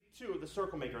2, the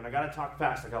circle maker, and I got to talk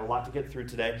fast. I got a lot to get through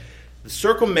today. The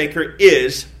circle maker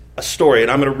is a story,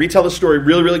 and I'm going to retell the story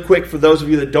really, really quick for those of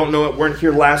you that don't know it, weren't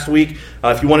here last week.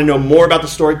 If you want to know more about the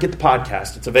story, get the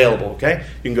podcast. It's available, okay?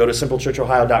 You can go to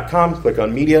simplechurchohio.com, click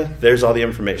on media. There's all the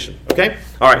information, okay?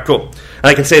 All right, cool. And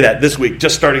I can say that this week,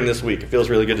 just starting this week. It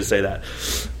feels really good to say that.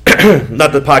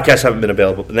 Not that the podcasts haven't been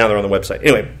available, but now they're on the website.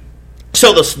 Anyway.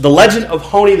 So the legend of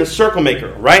Honi the circle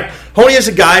maker, right? Honi is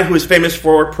a guy who is famous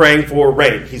for praying for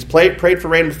rain. He's prayed for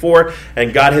rain before,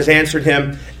 and God has answered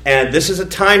him. And this is a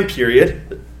time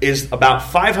period, is about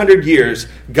 500 years.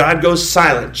 God goes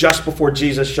silent just before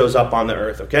Jesus shows up on the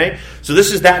earth, okay? So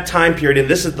this is that time period, and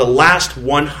this is the last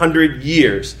 100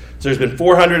 years. So there's been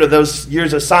 400 of those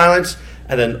years of silence,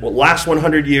 and then the last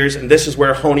 100 years, and this is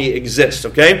where Honi exists,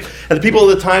 okay? And the people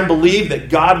of the time believed that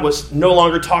God was no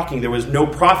longer talking. There was no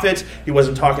prophet. He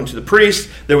wasn't talking to the priest.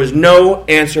 There was no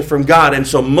answer from God. And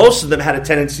so most of them had a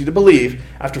tendency to believe,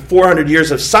 after 400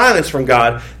 years of silence from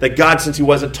God, that God, since he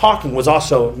wasn't talking, was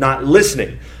also not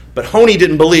listening. But Honi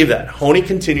didn't believe that. Honi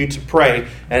continued to pray,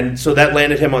 and so that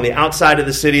landed him on the outside of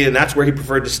the city, and that's where he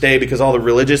preferred to stay because all the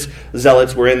religious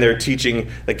zealots were in there teaching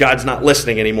that God's not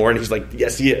listening anymore, and he's like,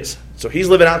 yes, he is. So he's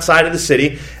living outside of the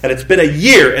city, and it's been a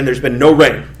year, and there's been no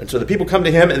rain. And so the people come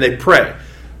to him, and they pray.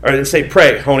 Or they say,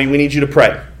 pray, Honi, we need you to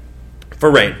pray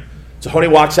for rain. So Honi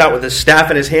walks out with his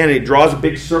staff in his hand, and he draws a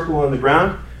big circle on the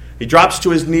ground. He drops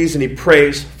to his knees, and he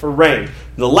prays for rain.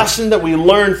 The lesson that we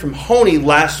learned from Honi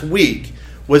last week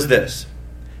was this.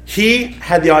 He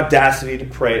had the audacity to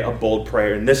pray a bold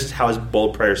prayer, and this is how his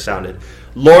bold prayer sounded.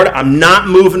 Lord, I'm not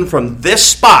moving from this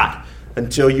spot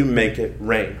until you make it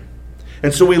rain.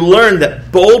 And so we learned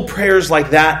that bold prayers like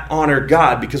that honor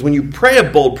God, because when you pray a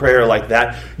bold prayer like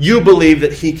that, you believe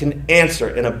that he can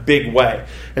answer in a big way.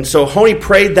 And so Honi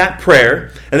prayed that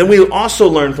prayer, and then we also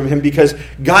learned from him, because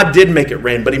God did make it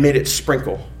rain, but he made it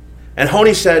sprinkle. And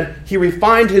Honi said he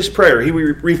refined his prayer. He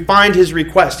refined his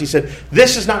request. He said,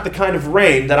 this is not the kind of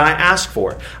rain that I ask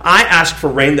for. I ask for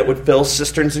rain that would fill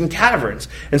cisterns and caverns.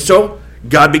 And so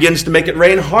God begins to make it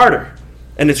rain harder.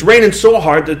 And it's raining so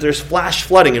hard that there's flash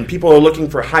flooding and people are looking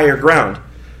for higher ground.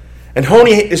 And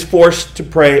Honi is forced to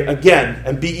pray again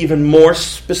and be even more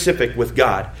specific with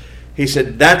God. He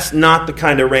said, that's not the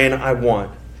kind of rain I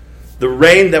want. The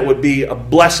rain that would be a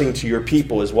blessing to your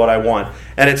people is what I want.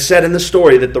 And it said in the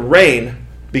story that the rain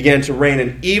began to rain,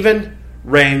 and even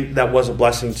rain that was a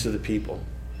blessing to the people.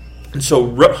 And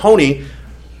so Honi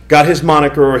got his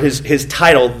moniker, or his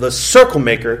title, the circle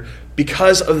maker,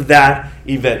 because of that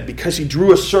event. Because he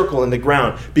drew a circle in the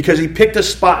ground. Because he picked a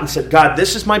spot and said, God,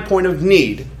 this is my point of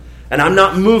need, and I'm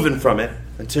not moving from it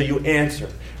until you answer.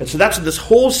 And so that's what this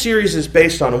whole series is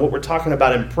based on, and what we're talking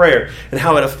about in prayer, and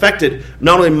how it affected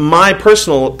not only my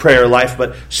personal prayer life,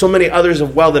 but so many others as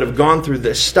well that have gone through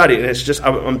this study. And it's just,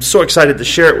 I'm so excited to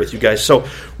share it with you guys. So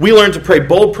we learn to pray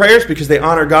bold prayers because they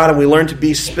honor God, and we learn to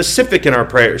be specific in our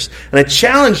prayers. And I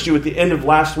challenged you at the end of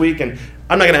last week, and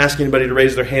I'm not going to ask anybody to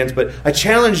raise their hands, but I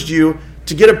challenged you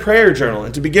to get a prayer journal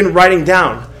and to begin writing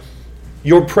down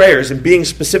your prayers and being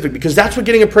specific, because that's what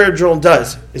getting a prayer journal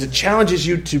does, is it challenges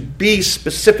you to be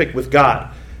specific with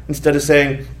God instead of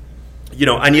saying,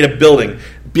 I need a building,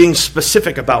 being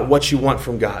specific about what you want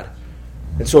from God.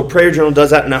 And so a prayer journal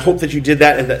does that, and I hope that you did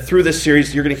that, and that through this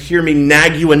series you're going to hear me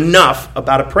nag you enough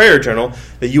about a prayer journal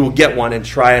that you will get one and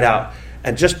try it out.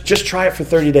 And just try it for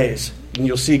 30 days, and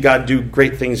you'll see God do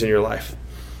great things in your life.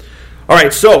 All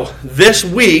right, so this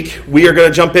week we are going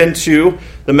to jump into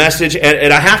the message,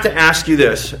 and I have to ask you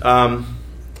this.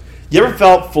 You ever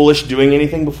felt foolish doing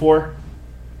anything before?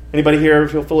 Anybody here ever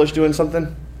feel foolish doing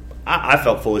something? I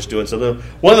felt foolish doing something.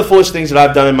 One of the foolish things that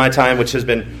I've done in my time, which has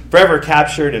been forever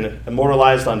captured and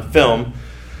immortalized on film,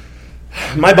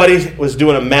 my buddy was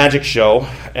doing a magic show,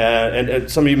 and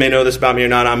some of you may know this about me or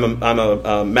not. I'm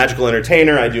a magical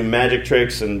entertainer. I do magic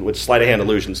tricks and with sleight of hand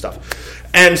illusion stuff.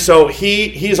 And so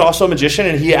he's also a magician,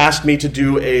 and he asked me to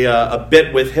do a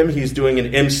bit with him. He's doing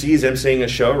an MC, he's emceeing a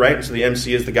show, right? And so the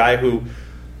MC is the guy who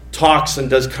talks and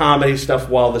does comedy stuff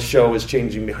while the show is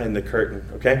changing behind the curtain,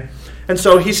 okay? And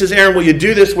so he says, Aaron, will you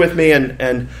do this with me?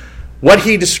 And what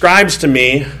he describes to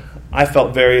me, I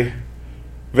felt very,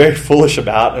 very foolish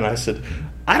about, and I said,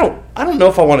 I don't know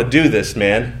if I want to do this,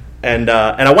 man. And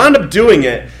I wound up doing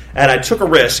it, and I took a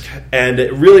risk, and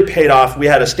it really paid off. We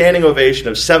had a standing ovation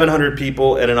of 700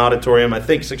 people in an auditorium, I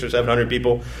think 600 or 700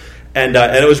 people, and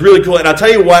it was really cool. And I'll tell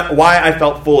you why I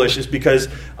felt foolish is because,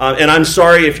 and I'm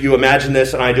sorry if you imagine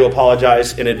this, and I do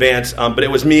apologize in advance, but it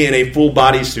was me in a full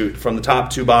bodysuit from the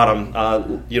top to bottom,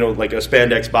 like a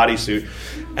spandex bodysuit.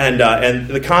 And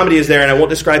the comedy is there, and I won't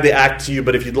describe the act to you,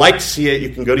 but if you'd like to see it, you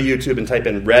can go to YouTube and type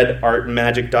in Red Art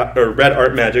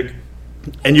Magic,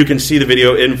 and you can see the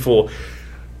video in full.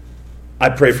 I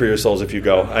pray for your souls if you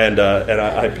go, and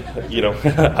I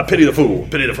I pity the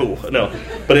fool. No,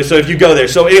 but so if you go there.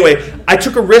 So anyway, I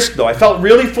took a risk though. I felt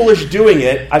really foolish doing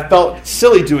it. I felt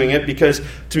silly doing it because,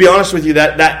 to be honest with you,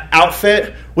 that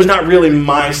outfit was not really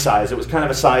my size. It was kind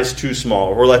of a size too small,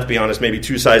 or let's be honest, maybe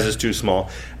 2 sizes too small,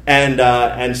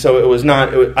 and so it was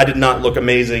not. I did not look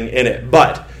amazing in it,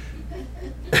 but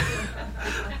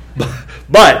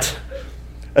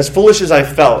as foolish as I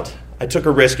felt, I took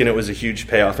a risk, and it was a huge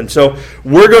payoff. And so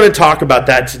we're going to talk about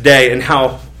that today and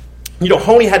how,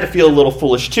 Honey had to feel a little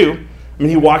foolish too. I mean,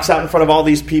 he walks out in front of all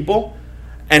these people,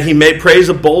 and he prays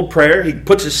a bold prayer. He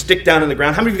puts his stick down in the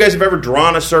ground. How many of you guys have ever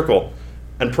drawn a circle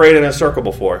and prayed in a circle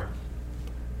before?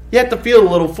 You have to feel a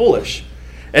little foolish.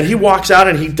 And he walks out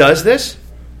and he does this.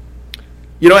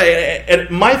 And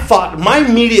my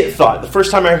immediate thought, the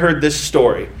first time I heard this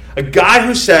story, a guy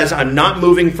who says, I'm not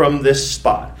moving from this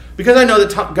spot, because I know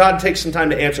that God takes some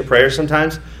time to answer prayers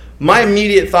sometimes, my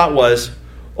immediate thought was,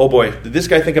 oh boy, did this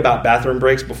guy think about bathroom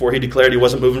breaks before he declared he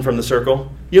wasn't moving from the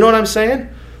circle? You know what I'm saying?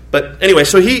 But anyway,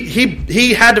 so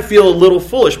he had to feel a little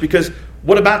foolish, because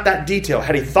what about that detail?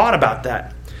 Had he thought about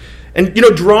that? And,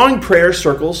 drawing prayer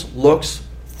circles looks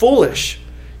foolish.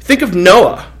 Think of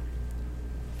Noah.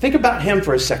 Think about him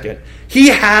for a second. He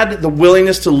had the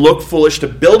willingness to look foolish, to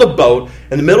build a boat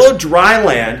in the middle of dry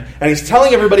land, and he's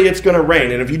telling everybody it's going to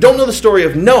rain. And if you don't know the story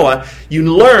of Noah,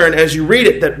 you learn as you read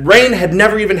it that rain had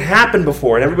never even happened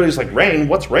before. And everybody's like, rain?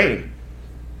 What's rain?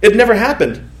 It never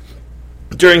happened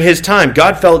during his time.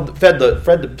 God fed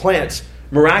the plants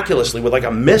miraculously with like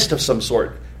a mist of some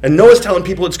sort. And Noah's telling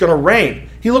people it's going to rain.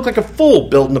 He looked like a fool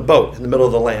building a boat in the middle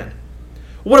of the land.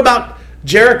 What about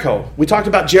Jericho? We talked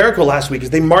about Jericho last week as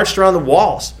they marched around the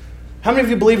walls. How many of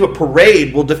you believe a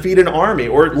parade will defeat an army,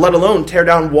 or let alone tear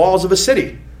down walls of a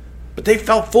city? But they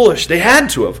felt foolish. They had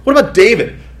to have. What about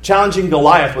David challenging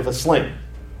Goliath with a sling?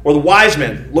 Or the wise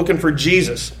men looking for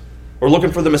Jesus, or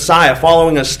looking for the Messiah,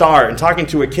 following a star and talking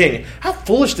to a king? How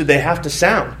foolish did they have to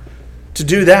sound to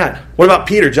do that? What about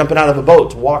Peter jumping out of a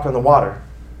boat to walk on the water?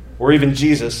 Or even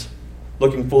Jesus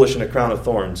looking foolish in a crown of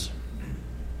thorns?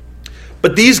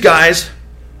 But these guys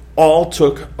all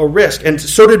took a risk, and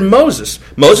so did Moses.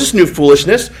 Moses knew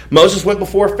foolishness. Moses went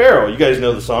before Pharaoh. You guys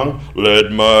know the song,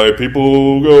 "Let my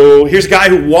people go." Here's a guy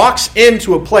who walks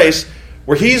into a place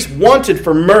where he's wanted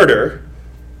for murder,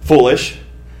 foolish,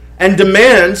 and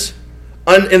demands,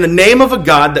 in the name of a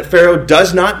God that Pharaoh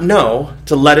does not know,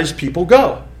 to let his people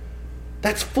go.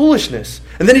 That's foolishness.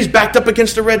 And then he's backed up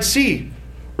against the Red Sea.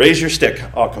 Raise your stick.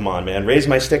 Oh, come on, man. Raise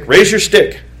my stick. Raise your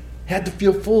stick. He had to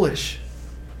feel foolish.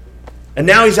 And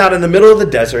now he's out in the middle of the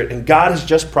desert, and God has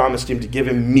just promised him to give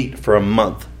him meat for a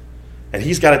month. And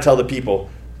he's got to tell the people,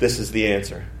 this is the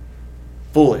answer.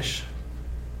 Foolish.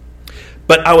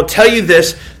 But I will tell you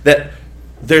this, that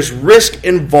there's risk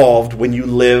involved when you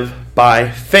live by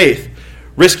faith.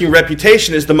 Risking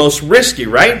reputation is the most risky,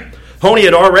 right? Honey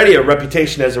had already a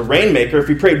reputation as a rainmaker. If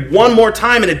he prayed one more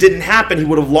time and it didn't happen, he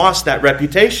would have lost that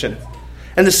reputation.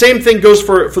 And the same thing goes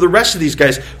for the rest of these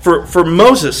guys. For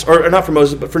Moses, or not for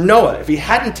Moses, but for Noah. If he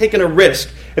hadn't taken a risk,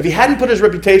 if he hadn't put his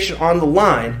reputation on the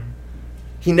line,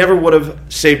 he never would have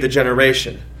saved the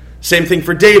generation. Same thing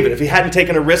for David. If he hadn't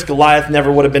taken a risk, Goliath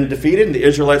never would have been defeated, and the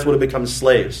Israelites would have become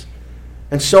slaves.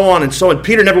 And so on and so on.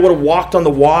 Peter never would have walked on the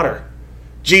water.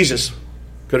 Jesus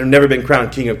could have never been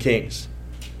crowned King of Kings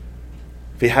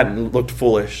if he hadn't looked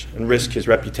foolish and risked his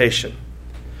reputation.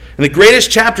 And the greatest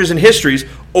chapters in histories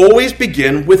always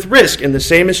begin with risk, and the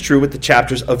same is true with the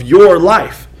chapters of your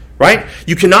life, right?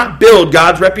 You cannot build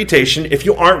God's reputation if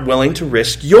you aren't willing to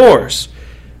risk yours.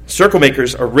 Circle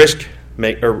makers are risk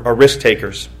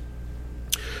takers.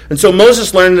 And so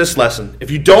Moses learned this lesson.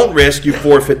 If you don't risk, you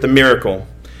forfeit the miracle.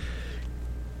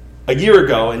 A year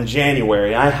ago in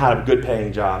January, I had a good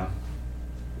paying job.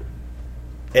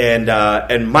 And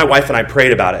my wife and I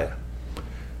prayed about it.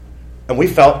 And we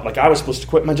felt like I was supposed to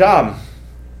quit my job.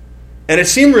 And it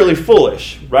seemed really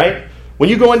foolish, right? When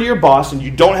you go into your boss and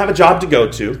you don't have a job to go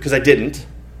to, because I didn't.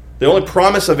 The only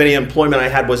promise of any employment I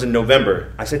had was in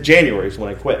November. I said January is when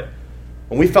I quit.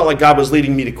 And we felt like God was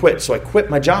leading me to quit, so I quit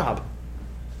my job.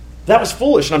 That was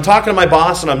foolish. And I'm talking to my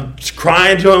boss, and I'm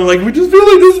crying to him, like, we just feel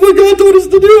like this is what God told us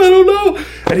to do. I don't know.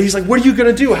 And he's like, what are you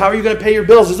going to do? How are you going to pay your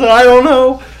bills? I said, I don't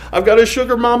know. I've got a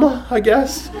sugar mama, I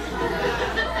guess.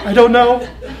 I don't know.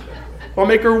 I'll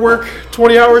make her work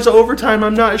 20 hours of overtime.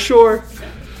 I'm not sure.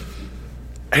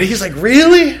 And he's like,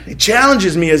 really? He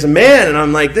challenges me as a man. And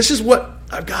I'm like, this is what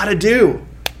I've got to do.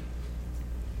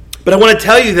 But I want to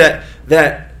tell you that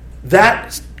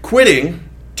that quitting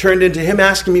turned into him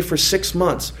asking me for 6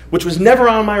 months, which was never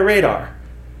on my radar.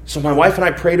 So my wife and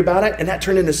I prayed about it, and that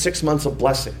turned into 6 months of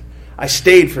blessing. I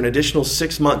stayed for an additional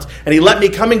 6 months, and he let me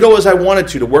come and go as I wanted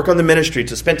to work on the ministry,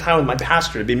 to spend time with my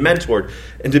pastor, to be mentored,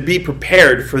 and to be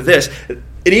prepared for this.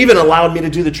 It even allowed me to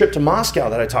do the trip to Moscow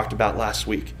that I talked about last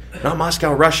week. Not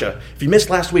Moscow, Russia. If you missed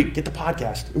last week, get the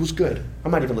podcast. It was good. I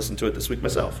might even listen to it this week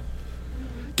myself.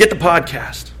 Get the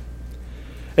podcast.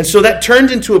 And so that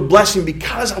turned into a blessing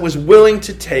because I was willing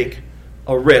to take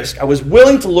a risk. I was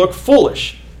willing to look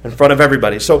foolish in front of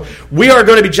everybody. So we are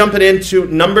going to be jumping into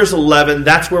Numbers 11.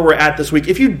 That's where we're at this week.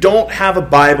 If you don't have a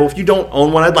Bible, if you don't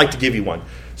own one, I'd like to give you one.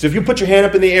 So if you put your hand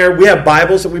up in the air, we have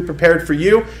Bibles that we prepared for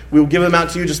you. We will give them out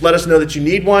to you. Just let us know that you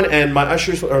need one, and my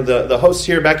ushers, or the hosts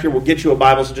here back here, will get you a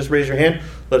Bible. So just raise your hand.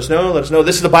 Let us know.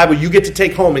 This is the Bible you get to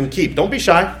take home and keep. Don't be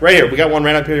shy. Right here. We got one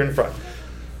right up here in front.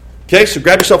 Okay, so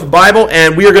grab yourself a Bible,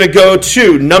 and we are going to go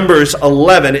to Numbers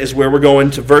 11 is where we're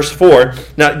going to verse 4.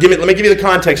 Now, let me give you the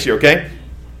context here, okay?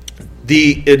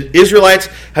 The Israelites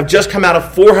have just come out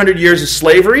of 400 years of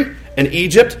slavery in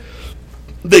Egypt.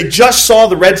 They just saw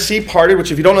the Red Sea parted,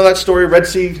 which if you don't know that story, Red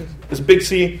Sea is a big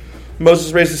sea.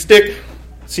 Moses raised a stick,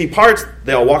 sea parts.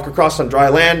 They all walk across on dry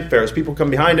land. Pharaoh's people come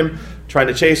behind him, trying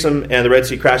to chase him, and the Red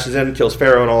Sea crashes in, kills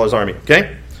Pharaoh and all his army,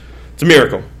 okay? It's a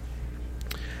miracle.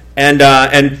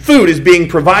 And food is being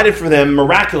provided for them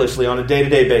miraculously on a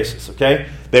day-to-day basis, okay?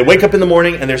 They wake up in the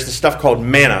morning, and there's this stuff called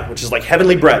manna, which is like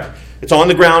heavenly bread. It's on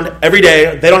the ground every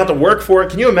day. They don't have to work for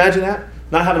it. Can you imagine that?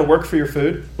 Not having to work for your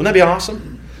food? Wouldn't that be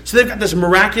awesome? So they've got this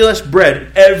miraculous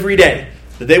bread every day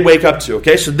that they wake up to,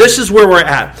 okay? So this is where we're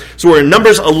at. So we're in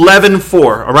Numbers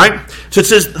 11:4, all right? So it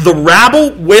says, the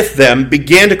rabble with them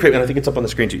began to crave, and I think it's up on the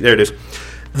screen too. There it is.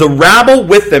 The rabble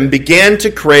with them began to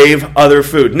crave other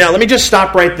food. Now, let me just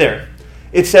stop right there.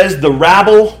 It says the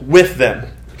rabble with them.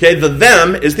 Okay, the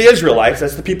them is the Israelites,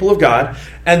 that's the people of God,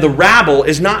 and the rabble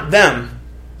is not them,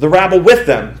 the rabble with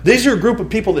them. These are a group of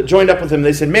people that joined up with him.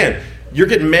 They said, man, you're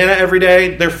getting manna every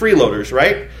day. They're freeloaders,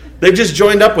 right? They've just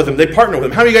joined up with him. They partner with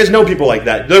him. How many of you guys know people like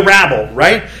that? The rabble,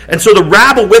 right? And so the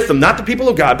rabble with them, not the people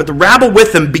of God, but the rabble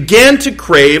with them began to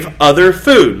crave other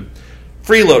food.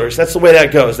 Freeloaders, that's the way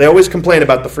that goes. They always complain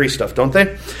about the free stuff, don't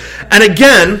they? And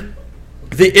again,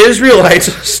 the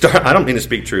Israelites I don't mean to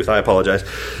speak truth, I apologize.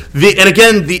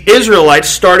 The Israelites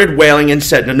started wailing and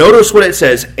said, now notice what it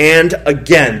says, and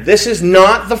again. This is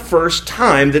not the first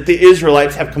time that the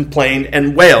Israelites have complained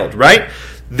and wailed, right?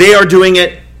 They are doing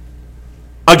it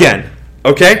again,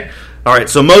 okay? All right,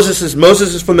 so Moses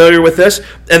is familiar with this,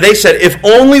 and they said, if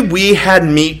only we had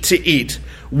meat to eat.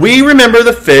 We remember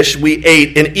the fish we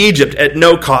ate in Egypt at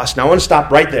no cost. Now I want to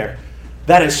stop right there.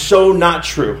 That is so not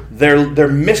true. They're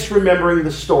misremembering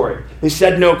the story. They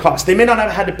said no cost. They may not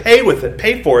have had to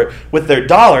pay for it with their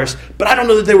dollars, but I don't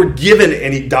know that they were given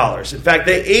any dollars. In fact,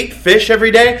 they ate fish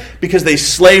every day because they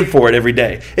slaved for it every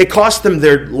day. It cost them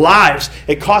their lives.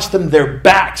 It cost them their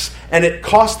backs. And it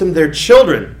cost them their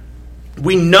children.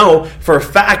 We know for a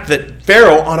fact that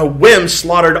Pharaoh, on a whim,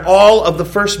 slaughtered all of the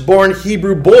firstborn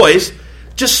Hebrew boys,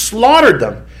 just slaughtered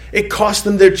them. It cost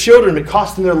them their children. It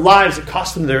cost them their lives. It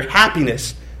cost them their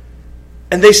happiness.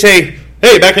 And they say,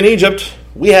 hey, back in Egypt,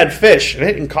 we had fish, and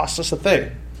it didn't cost us a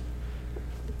thing.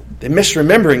 They're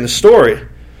misremembering the story.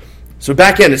 So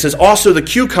back in, it says, also the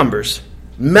cucumbers,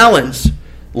 melons,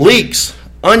 leeks,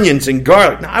 onions, and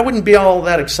garlic. Now, I wouldn't be all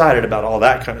that excited about all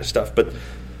that kind of stuff, but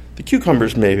the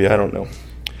cucumbers maybe, I don't know.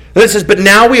 Then it says, but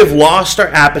now we have lost our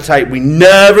appetite. We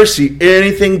never see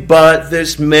anything but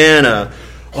this manna.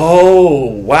 Oh,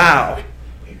 wow.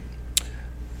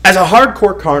 As a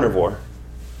hardcore carnivore,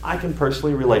 I can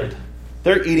personally relate.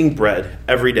 They're eating bread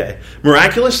every day.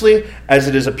 Miraculously, as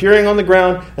it is appearing on the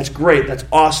ground, that's great, that's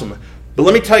awesome. But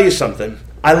let me tell you something.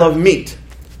 I love meat.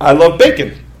 I love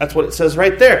bacon. That's what it says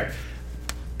right there.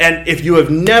 And if you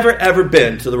have never, ever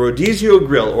been to the Rodizio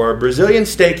Grill or a Brazilian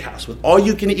steakhouse with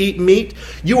all-you-can-eat meat,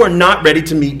 you are not ready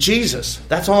to meet Jesus.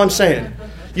 That's all I'm saying.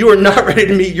 You are not ready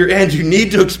to meet your end. You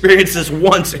need to experience this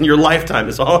once in your lifetime.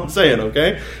 That's all I'm saying,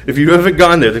 okay? If you haven't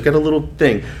gone there, they've got a little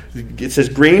thing. It says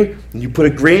green, and you put a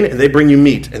green, and they bring you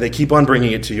meat. And they keep on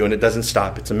bringing it to you, and it doesn't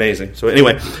stop. It's amazing. So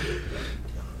anyway,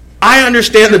 I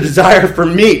understand the desire for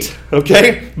meat,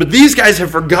 okay? But these guys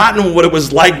have forgotten what it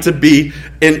was like to be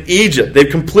in Egypt. They've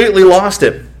completely lost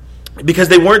it because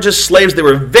they weren't just slaves. They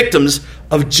were victims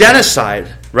of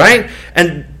genocide, right?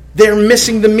 And they're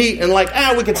missing the meat and like,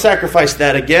 we could sacrifice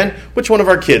that again. Which one of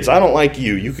our kids? I don't like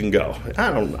you. You can go.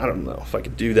 I don't know if I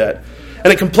could do that. And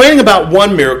they're complaining about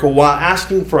one miracle while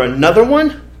asking for another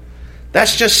one.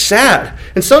 That's just sad.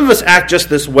 And some of us act just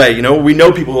this way. We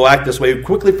know people who act this way. We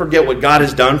quickly forget what God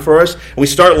has done for us. And we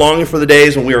start longing for the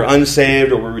days when we were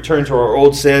unsaved or we return to our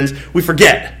old sins. We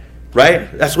forget, right?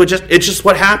 It's just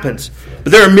what happens.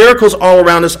 But there are miracles all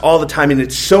around us all the time. And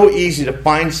it's so easy to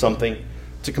find something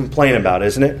to complain about,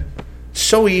 isn't it? It's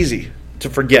so easy to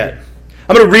forget.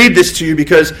 I'm going to read this to you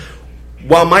because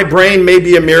while my brain may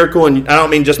be a miracle, and I don't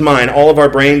mean just mine, all of our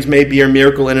brains may be a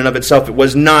miracle in and of itself, it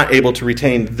was not able to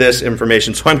retain this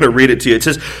information. So I'm going to read it to you. It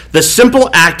says, the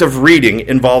simple act of reading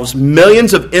involves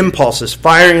millions of impulses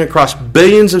firing across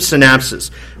billions of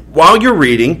synapses. While you're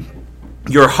reading,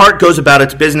 your heart goes about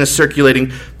its business circulating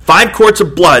 5 quarts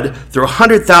of blood through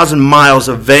 100,000 miles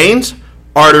of veins,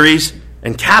 arteries,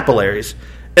 and capillaries.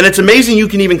 And it's amazing you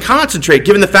can even concentrate,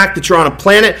 given the fact that you're on a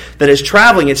planet that is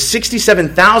traveling at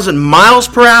 67,000 miles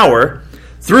per hour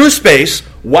through space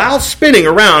while spinning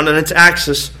around on its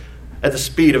axis at the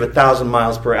speed of 1,000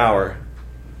 miles per hour.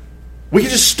 We can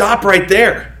just stop right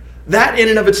there. That in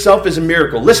and of itself is a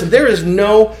miracle. Listen, there is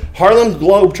no Harlem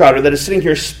Globetrotter that is sitting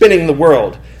here spinning the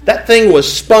world. That thing was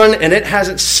spun and it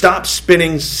hasn't stopped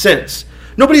spinning since.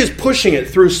 Nobody is pushing it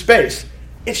through space.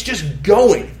 It's just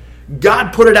going.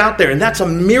 God put it out there, and that's a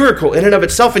miracle in and of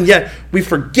itself, and yet we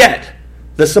forget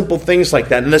the simple things like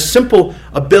that. And the simple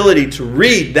ability to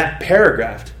read that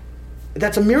paragraph,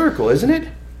 that's a miracle, isn't it?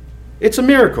 It's a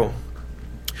miracle.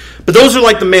 But those are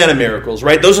like the manna miracles,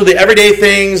 right? Those are the everyday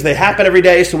things. They happen every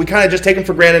day, so we kind of just take them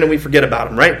for granted and we forget about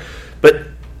them, right? But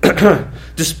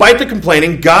despite the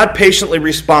complaining, God patiently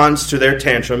responds to their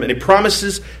tantrum, and he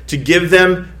promises to give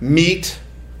them meat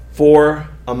for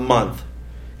a month.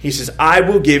 He says, I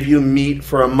will give you meat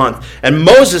for a month. And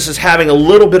Moses is having a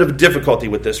little bit of difficulty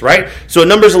with this, right? So in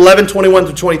Numbers 11, 21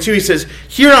 through 22, he says,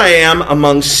 here I am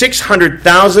among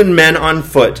 600,000 men on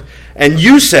foot, and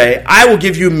you say, I will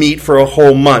give you meat for a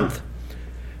whole month.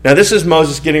 Now this is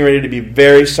Moses getting ready to be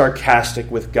very sarcastic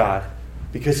with God.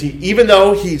 Because even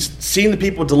though he's seen the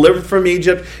people delivered from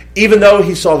Egypt, even though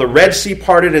he saw the Red Sea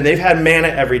parted and they've had manna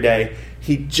every day,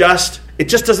 it just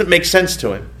doesn't make sense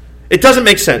to him. It doesn't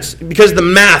make sense because the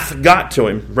math got to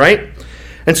him, right?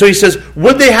 And so he says,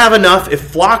 would they have enough if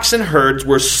flocks and herds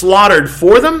were slaughtered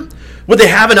for them? Would they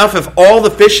have enough if all the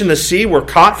fish in the sea were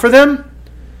caught for them?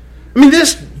 I mean,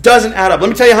 this doesn't add up.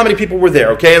 Let me tell you how many people were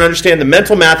there, okay, and understand the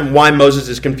mental math and why Moses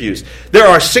is confused. There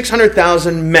are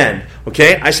 600,000 men,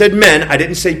 okay? I said men, I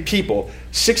didn't say people.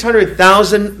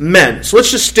 600,000 men. So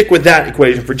let's just stick with that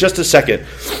equation for just a second.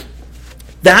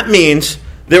 That means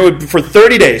there would, for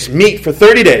 30 days, meat for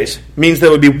 30 days, means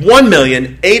there would be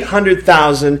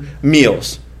 1,800,000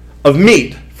 meals of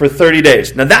meat for 30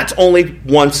 days. Now that's only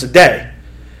once a day.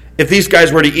 If these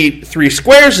guys were to eat 3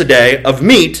 squares a day of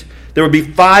meat, there would be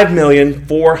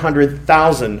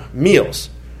 5,400,000 meals.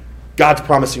 God's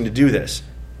promising to do this.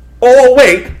 Oh,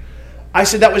 wait, I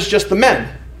said that was just the men.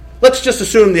 Let's just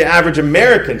assume the average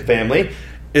American family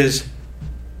is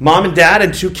mom and dad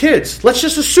and 2 kids. Let's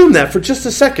just assume that for just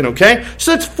a second, okay?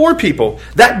 So that's 4 people.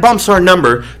 That bumps our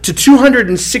number to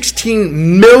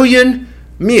 216 million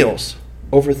meals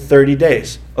over 30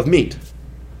 days of meat.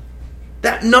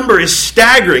 That number is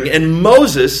staggering, and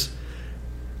Moses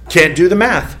can't do the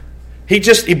math. He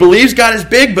believes God is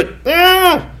big, but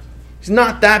he's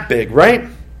not that big, right?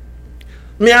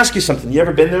 Let me ask you something. You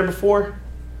ever been there before?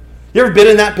 You ever been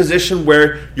in that position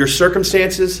where your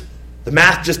circumstances, the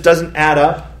math just doesn't add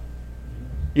up?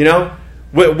 You know,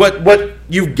 what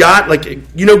you've got, like,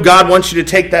 you know, God wants you to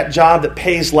take that job that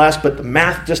pays less, but the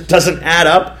math just doesn't add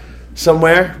up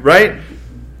somewhere, right?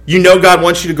 You know God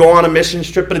wants you to go on a mission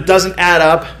trip, but it doesn't add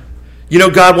up. You know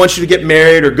God wants you to get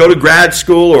married or go to grad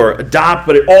school or adopt,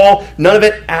 but none of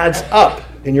it adds up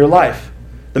in your life.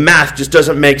 The math just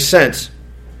doesn't make sense.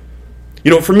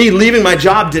 You know, for me, leaving my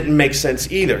job didn't make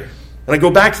sense either. And I go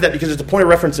back to that because it's a point of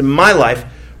reference in my life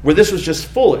where this was just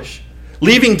foolish.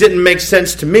 Leaving didn't make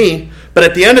sense to me, but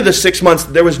at the end of the 6 months,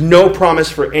 there was no promise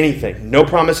for anything. No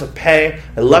promise of pay.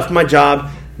 I left my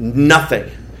job, nothing.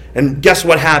 And guess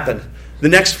what happened? The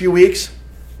next few weeks,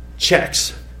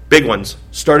 checks, big ones,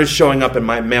 started showing up in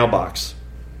my mailbox.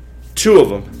 2 of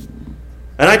them.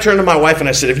 And I turned to my wife and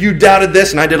I said, if you doubted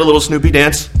this, and I did a little Snoopy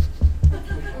dance.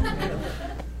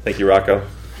 Thank you, Rocco.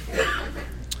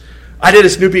 I did a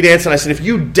Snoopy dance and I said, if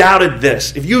you doubted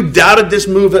this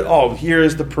move at all, here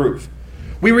is the proof.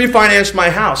 We refinanced my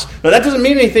house. Now, that doesn't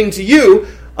mean anything to you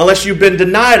unless you've been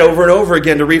denied over and over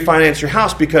again to refinance your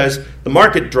house because the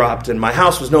market dropped and my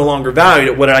house was no longer valued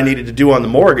at what I needed to do on the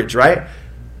mortgage, right?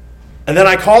 And then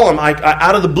I call them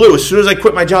out of the blue. As soon as I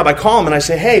quit my job, I call them and I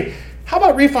say, hey, how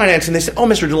about refinance? And they said, oh,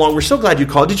 Mr. DeLong, we're so glad you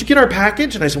called. Did you get our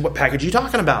package? And I said, what package are you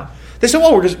talking about? They said,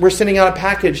 well, we're sending out a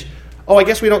package oh, I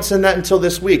guess we don't send that until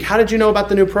this week. How did you know about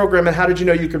the new program, and how did you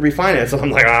know you could refinance? And I'm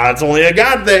like, it's only a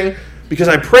God thing, because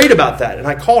I prayed about that, and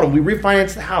I called him. We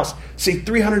refinanced the house. See,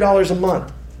 $300 a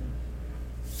month.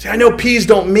 See, I know peas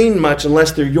don't mean much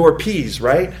unless they're your peas,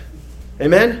 right?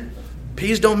 Amen?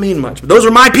 Peas don't mean much, but those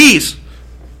are my peas.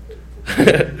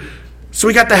 So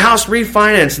we got the house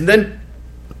refinanced, and then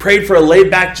prayed for a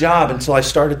laid-back job until I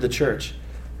started the church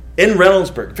in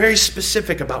Reynoldsburg. Very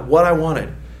specific about what I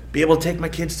wanted. Be able to take my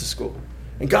kids to school.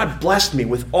 And God blessed me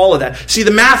with all of that. See,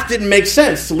 the math didn't make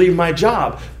sense to leave my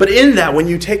job. But in that, when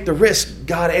you take the risk,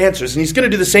 God answers. And he's going to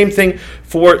do the same thing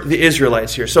for the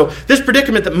Israelites here. So this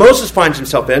predicament that Moses finds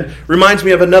himself in reminds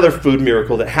me of another food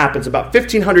miracle that happens about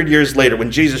 1,500 years later when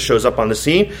Jesus shows up on the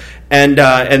scene. And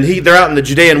they're out in the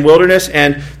Judean wilderness,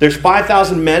 and there's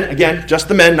 5,000 men. Again, just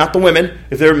the men, not the women.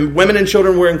 If their women and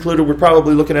children were included, we're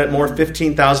probably looking at more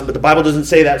 15,000. But the Bible doesn't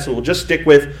say that, so we'll just stick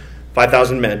with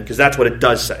 5,000 men, because that's what it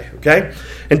does say, okay?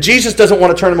 And Jesus doesn't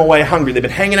want to turn them away hungry. They've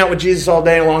been hanging out with Jesus all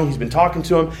day long. He's been talking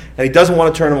to them, and he doesn't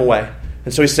want to turn them away.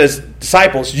 And so he says,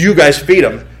 disciples, you guys feed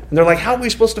them. And they're like, how are we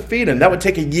supposed to feed them? That would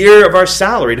take a year of our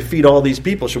salary to feed all these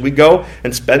people. Should we go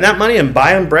and spend that money and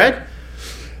buy them bread?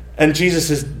 And Jesus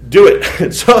says, do it.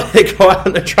 And so they go out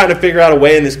and they're trying to figure out a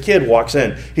way, and this kid walks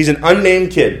in. He's an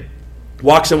unnamed kid.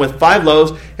 Walks in with 5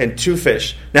 loaves and 2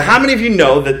 fish. Now, how many of you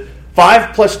know that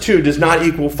 5 plus 2 does not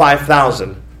equal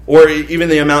 5,000, or even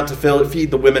the amount to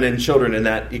feed the women and children in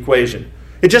that equation?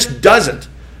 It just doesn't.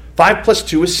 5 plus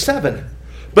 2 is 7.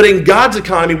 But in God's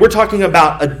economy, we're talking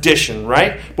about addition,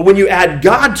 right? But when you add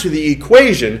God to the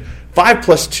equation, 5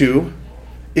 plus 2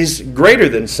 is greater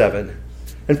than 7.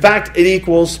 In fact, it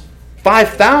equals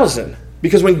 5,000.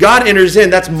 Because when God enters in,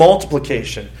 that's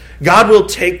multiplication. God will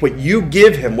take what you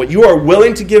give him, what you are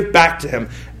willing to give back to him,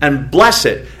 and bless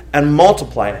it and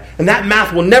multiply it. And that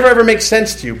math will never ever make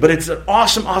sense to you, but it's an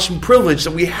awesome, awesome privilege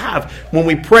that we have when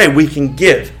we pray, we can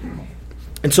give.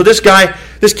 And so this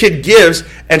kid gives,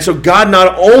 and so God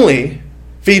not only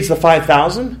feeds the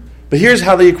 5,000, but here's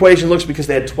how the equation looks, because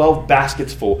they had 12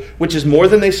 baskets full, which is more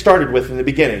than they started with in the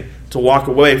beginning to walk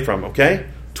away from, okay?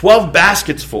 12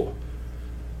 baskets full.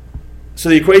 So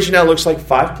the equation now looks like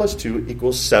 5 plus 2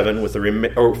 equals 7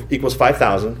 equals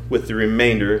 5,000 with the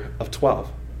remainder of 12.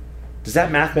 Does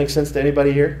that math make sense to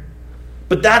anybody here?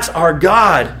 But that's our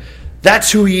God.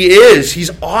 That's who he is. He's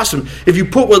awesome. If you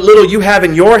put what little you have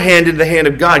in your hand into the hand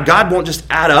of God, God won't just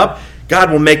add up.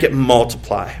 God will make it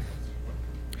multiply.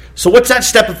 So what's that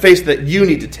step of faith that you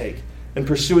need to take in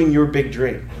pursuing your big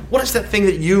dream? What is that thing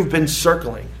that you've been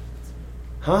circling?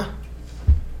 Huh?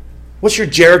 What's your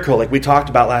Jericho, like we talked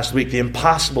about last week, the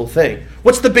impossible thing?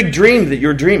 What's the big dream that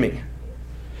you're dreaming?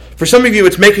 For some of you,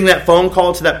 it's making that phone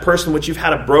call to that person which you've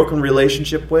had a broken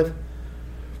relationship with.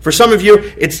 For some of you,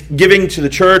 it's giving to the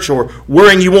church or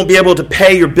worrying you won't be able to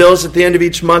pay your bills at the end of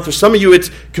each month. For some of you, it's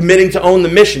committing to own the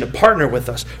mission, to partner with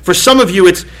us. For some of you,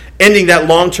 it's ending that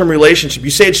long-term relationship.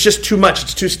 You say it's just too much,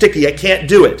 it's too sticky, I can't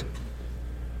do it.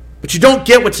 But you don't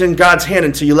get what's in God's hand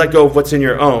until you let go of what's in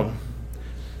your own.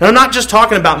 And I'm not just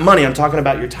talking about money, I'm talking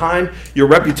about your time, your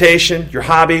reputation, your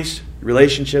hobbies, your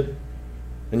relationship,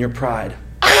 and your pride.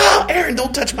 Aaron,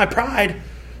 don't touch my pride.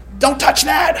 Don't touch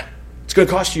that. It's going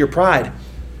to cost you your pride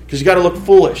because you got to look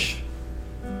foolish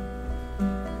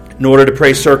in order to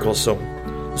pray circles. So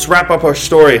let's wrap up our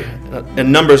story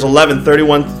in Numbers 11,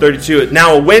 31 to 32.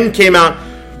 Now a wind came out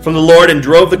from the Lord and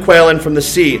drove the quail in from the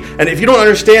sea. And if you don't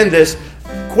understand this,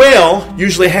 quail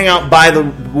usually hang out by the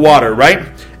water, right?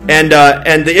 And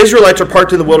the Israelites are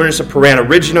parked in the wilderness of Paran, a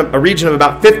region of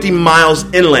about 50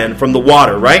 miles inland from the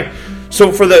water, right? So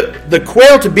for the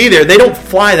quail to be there, they don't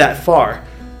fly that far.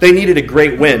 They needed a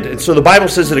great wind. And so the Bible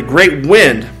says that a great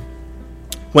wind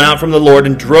went out from the Lord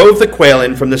and drove the quail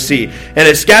in from the sea. And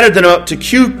it scattered them up to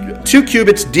 2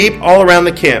 cubits deep all around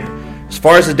the camp, as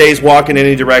far as the day's walk in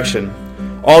any direction.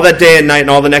 All that day and night and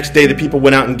all the next day the people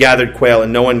went out and gathered quail,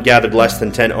 and no one gathered less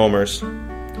than 10 omers.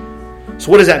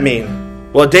 So what does that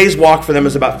mean? Well, a day's walk for them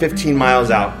is about 15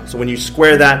 miles out. So when you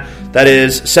square that, that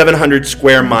is 700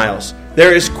 square miles.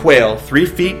 There is quail 3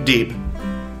 feet deep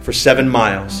for 7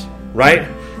 miles, right?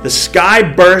 The sky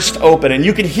burst open, and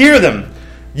you can hear them.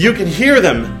 You can hear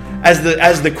them as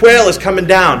the quail is coming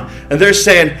down, and they're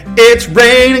saying, "It's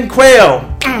raining quail.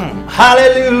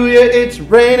 Hallelujah, it's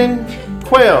raining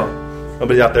quail."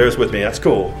 Nobody out there is with me. That's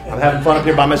cool. I'm having fun up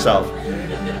here by myself.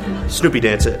 Snoopy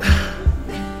dance it.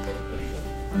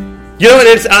 You know,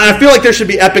 I feel like there should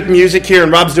be epic music here,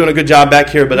 and Rob's doing a good job back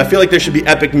here, but I feel like there should be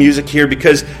epic music here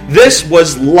because this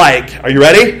was like, are you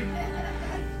ready?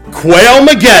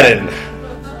 Quail-mageddon.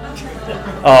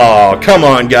 Oh, come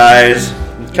on, guys.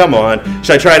 Come on.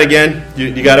 Should I try it again?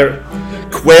 You got it?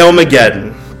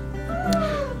 Quail-mageddon.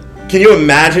 Can you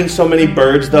imagine so many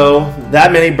birds, though?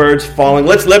 That many birds falling.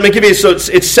 Let me give you, so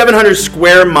it's 700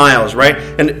 square miles, right?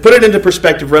 And put it into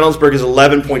perspective, Reynoldsburg is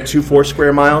 11.24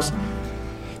 square miles.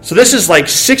 So this is like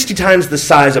 60 times the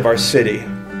size of our city,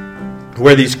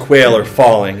 where these quail are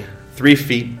falling, 3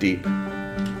 feet deep.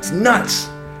 It's nuts.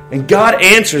 And God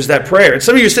answers that prayer. And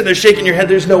some of you are sitting there shaking your head,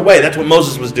 there's no way. That's what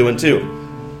Moses was doing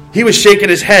too. He was shaking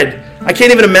his head. I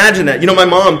can't even imagine that. You know, my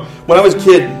mom, when I was a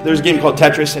kid, there was a game called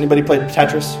Tetris. Anybody played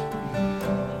Tetris?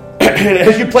 And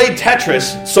as you played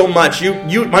Tetris so much,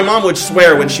 my mom would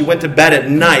swear when she went to bed at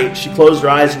night, she closed her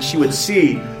eyes and she would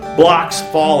see blocks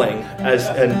falling.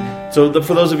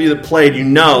 For those of you that played, you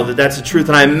know that that's the truth.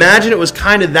 And I imagine it was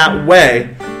kind of that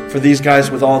way for these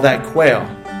guys with all that quail.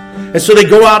 And so they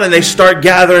go out and they start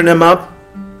gathering them up.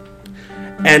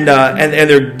 And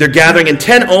they're gathering. And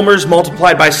 10 omers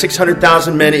multiplied by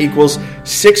 600,000 men equals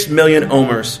 6 million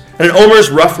omers. And an omer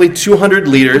is roughly 200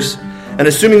 liters. And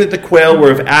assuming that the quail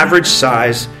were of average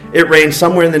size, it rained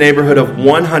somewhere in the neighborhood of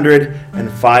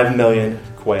 105 million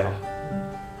quail.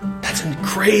 That's a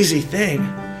crazy thing.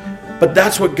 But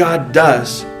that's what God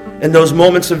does in those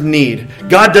moments of need.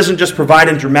 God doesn't just provide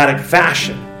in dramatic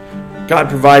fashion. God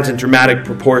provides in dramatic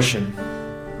proportion.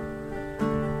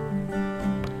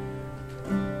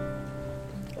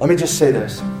 Let me just say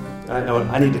this.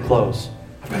 I need to close.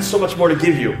 I've got so much more to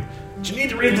give you. But you need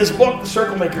to read this book, The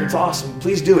Circle Maker. It's awesome.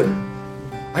 Please do it.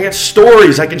 I got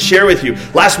stories I can share with you.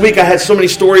 Last week I had so many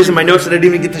stories in my notes that I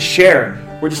didn't even get to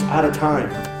share. We're just out of time.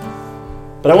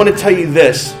 But I want to tell you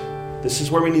this. This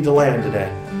is where we need to land today.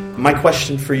 My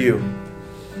question for you.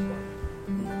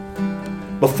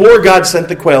 Before God sent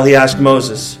the quail, he asked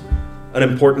Moses an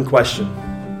important question.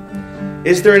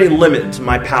 Is there any limit to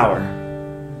my power?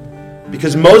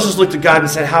 Because Moses looked at God and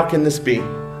said, how can this be?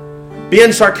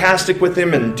 Being sarcastic with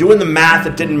him and doing the math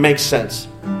that didn't make sense.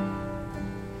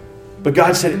 But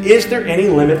God said, is there any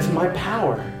limit to my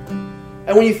power?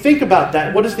 And when you think about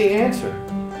that, what is the answer?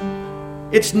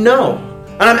 It's no.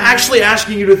 And I'm actually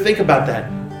asking you to think about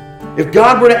that. If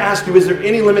God were to ask you, is there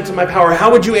any limit to my power?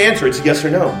 How would you answer? It's a yes or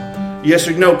no. Yes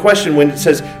or no question when it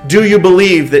says, do you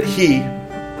believe that he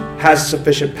has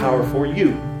sufficient power for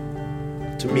you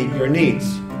to meet your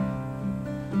needs?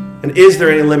 And is there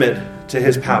any limit to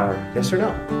his power? Yes or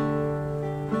no?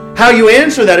 How you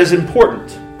answer that is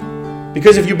important.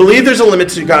 Because if you believe there's a limit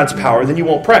to God's power, then you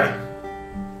won't pray.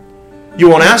 You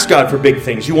won't ask God for big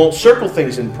things. You won't circle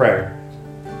things in prayer.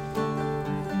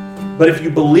 But if you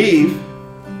believe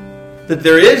that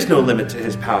there is no limit to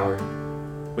his power,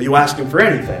 will you ask him for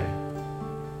anything?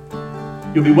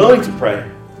 You'll be willing to pray.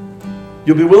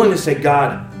 You'll be willing to say,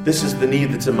 God, this is the need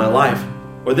that's in my life.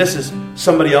 Or this is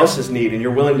somebody else's need, and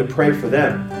you're willing to pray for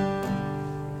them.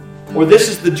 Or this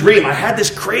is the dream. I had this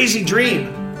crazy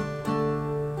dream.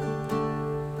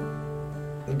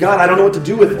 And God, I don't know what to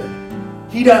do with it.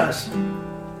 He does.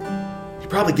 He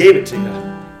probably gave it to you.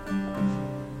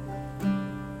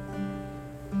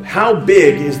 How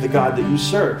big is the God that you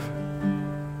serve?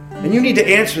 And you need to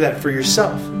answer that for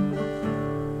yourself.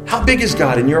 How big is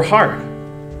God in your heart?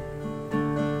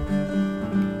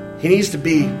 He needs to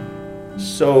be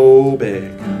so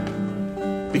big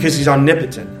because he's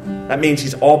omnipotent. That means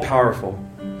he's all-powerful.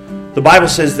 The Bible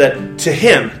says that to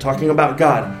him, talking about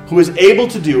God, who is able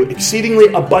to do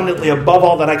exceedingly abundantly above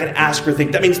all that I can ask or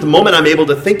think. That means the moment I'm able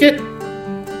to think it,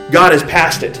 God has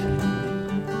passed it.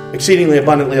 Exceedingly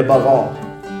abundantly above all.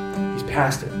 He's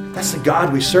passed it. That's the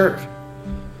God we serve.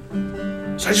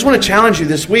 So I just want to challenge you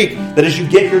this week that as you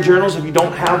get your journals, if you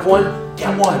don't have one,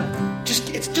 get one.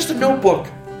 It's just a notebook.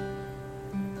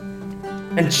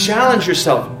 And challenge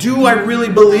yourself. Do I really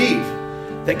believe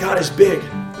that God is big?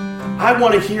 I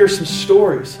want to hear some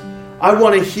stories. I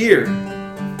want to hear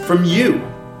from you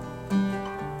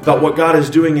about what God is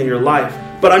doing in your life.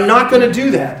 But I'm not going to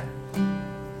do that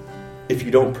if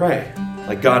you don't pray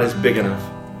like God is big enough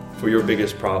for your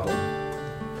biggest problem.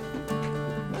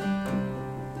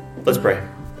 Let's pray.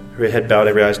 Every head bowed,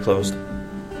 every eyes closed.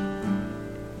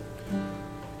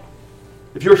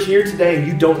 If you're here today and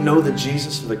you don't know the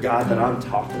Jesus or the God that I'm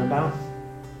talking about,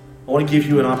 I want to give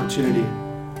you an opportunity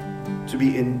to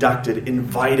be inducted,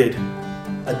 invited,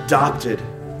 adopted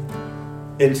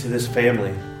into this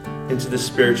family, into this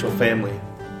spiritual family.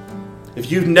 If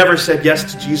you've never said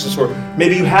yes to Jesus, or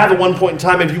maybe you have at one point in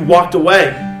time and you walked away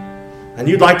and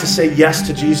you'd like to say yes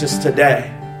to Jesus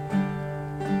today,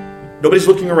 nobody's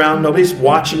looking around, nobody's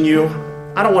watching you.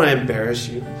 I don't want to embarrass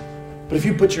you. But if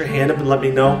you put your hand up and let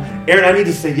me know, Aaron, I need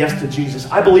to say yes to Jesus.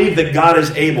 I believe that God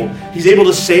is able. He's able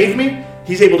to save me.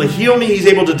 He's able to heal me. He's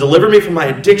able to deliver me from my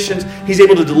addictions. He's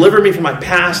able to deliver me from my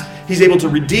past. He's able to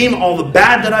redeem all the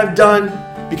bad that I've done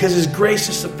because his grace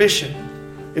is sufficient.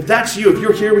 If that's you, if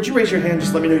you're here, would you raise your hand?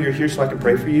 Just let me know you're here so I can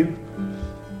pray for you.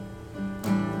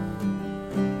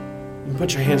 You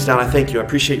put your hands down. I thank you. I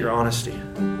appreciate your honesty.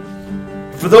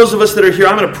 For those of us that are here,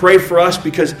 I'm going to pray for us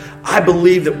because I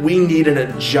believe that we need an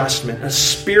adjustment, a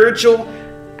spiritual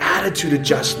attitude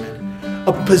adjustment,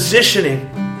 a positioning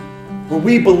where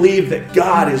we believe that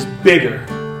God is bigger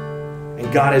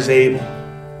and God is able.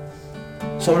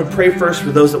 So I'm going to pray first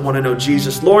for those that want to know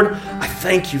Jesus. Lord, I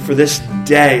thank you for this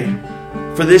day,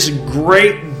 for this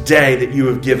great day that you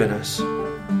have given us,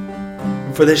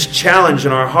 and for this challenge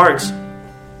in our hearts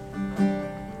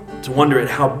to wonder at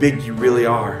how big you really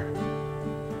are.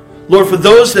 Lord, for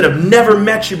those that have never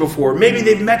met you before, maybe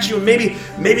they've met you and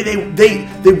maybe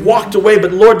they walked away,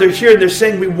 but Lord, they're here and they're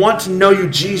saying, we want to know you,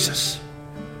 Jesus.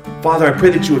 Father, I pray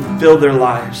that you would fill their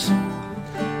lives.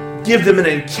 Give them an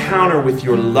encounter with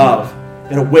your love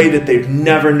in a way that they've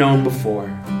never known before.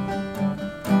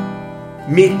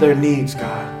 Meet their needs,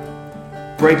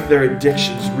 God. Break their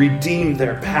addictions. Redeem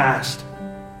their past.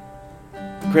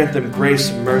 Grant them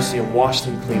grace and mercy and wash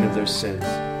them clean of their sins.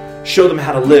 Show them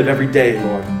how to live every day,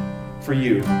 Lord, for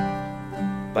you,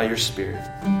 by your Spirit.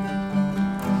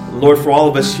 Lord, for all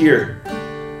of us here,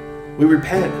 we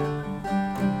repent.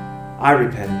 I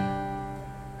repent.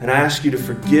 And I ask you to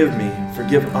forgive me,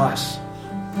 forgive us,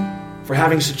 for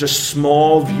having such a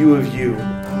small view of you,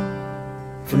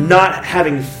 for not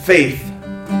having faith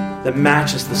that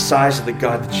matches the size of the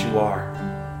God that you are.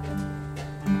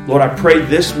 Lord, I pray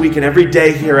this week and every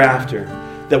day hereafter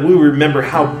that we remember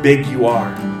how big you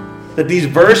are, that these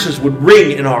verses would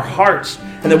ring in our hearts,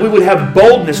 and that we would have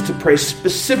boldness to pray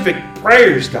specific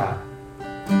prayers, God,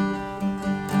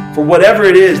 for whatever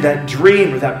it is, that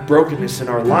dream or that brokenness in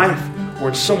our life or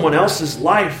in someone else's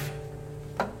life.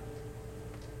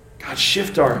 God,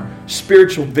 shift our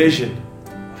spiritual vision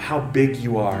of how big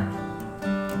you are.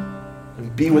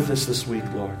 And be with us this week,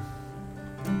 Lord.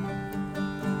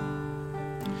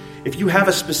 If you have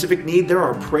a specific need, there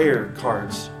are prayer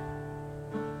cards.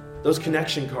 Those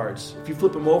connection cards. If you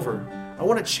flip them over, I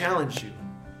want to challenge you.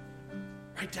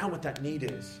 Write down what that need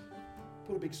is.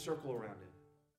 Put a big circle around it.